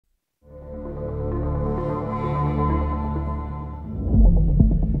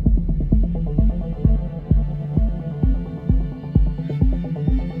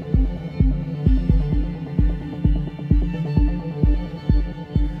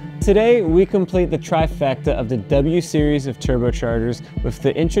Today, we complete the trifecta of the W series of turbochargers with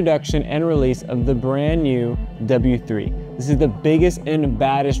the introduction and release of the brand new W3. This is the biggest and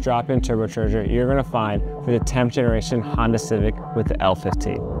baddest drop-in turbocharger you're going to find for the 10th generation Honda Civic with the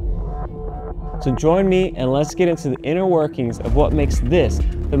L15. So join me and let's get into the inner workings of what makes this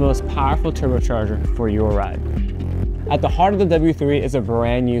the most powerful turbocharger for your ride. At the heart of the W3 is a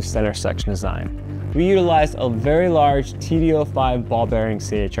brand new center section design. We utilized a very large TD05 ball bearing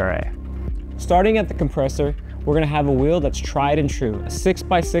CHRA. Starting at the compressor, we're going to have a wheel that's tried and true, a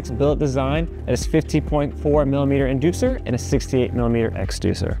 6x6 billet design that is 50.4mm inducer and a 68mm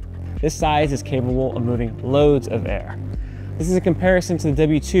exducer. This size is capable of moving loads of air. This is a comparison to the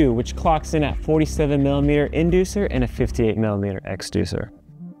W2, which clocks in at 47mm inducer and a 58mm exducer.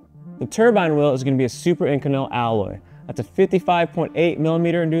 The turbine wheel is going to be a Super Inconel alloy. That's a 55.8mm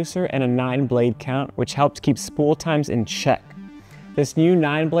inducer and a 9-blade count, which helps keep spool times in check. This new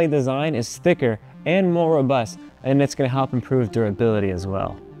 9-blade design is thicker and more robust, and it's going to help improve durability as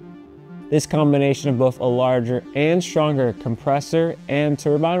well. This combination of both a larger and stronger compressor and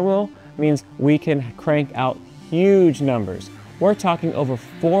turbine wheel means we can crank out huge numbers. We're talking over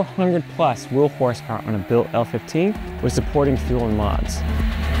 400 plus wheel horsepower on a built L15 with supporting fuel and mods.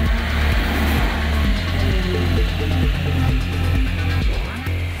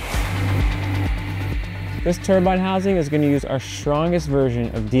 This turbine housing is going to use our strongest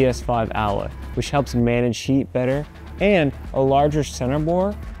version of DS5 alloy, which helps manage heat better, and a larger center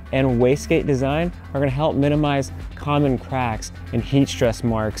bore and wastegate design are going to help minimize common cracks and heat stress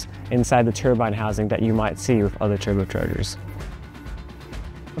marks inside the turbine housing that you might see with other turbochargers.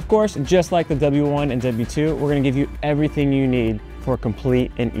 Of course, just like the W1 and W2, we're going to give you everything you need for a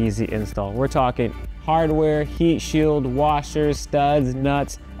complete and easy install. We're talking hardware, heat shield, washers, studs,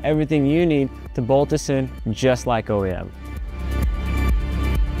 nuts, everything you need to bolt this in just like OEM.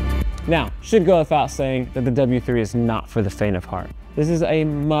 Now, should go without saying that the W3 is not for the faint of heart. This is a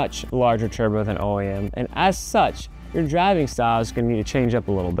much larger turbo than OEM, and as such, your driving style is going to need to change up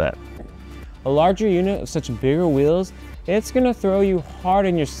a little bit. A larger unit with such bigger wheels, it's going to throw you hard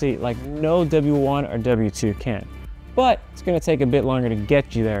in your seat like no W1 or W2 can. But it's going to take a bit longer to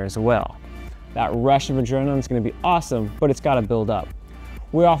get you there as well. That rush of adrenaline is going to be awesome, but it's got to build up.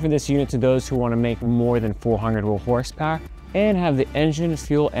 We offer this unit to those who want to make more than 400 wheel horsepower and have the engine,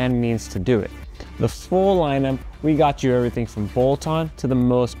 fuel, and means to do it. The full lineup, we got you everything from bolt-on to the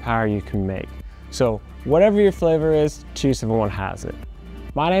most power you can make. So whatever your flavor is, choose if one has it.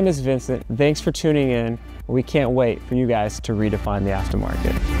 My name is Vincent. Thanks for tuning in. We can't wait for you guys to redefine the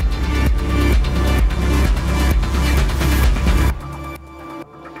aftermarket.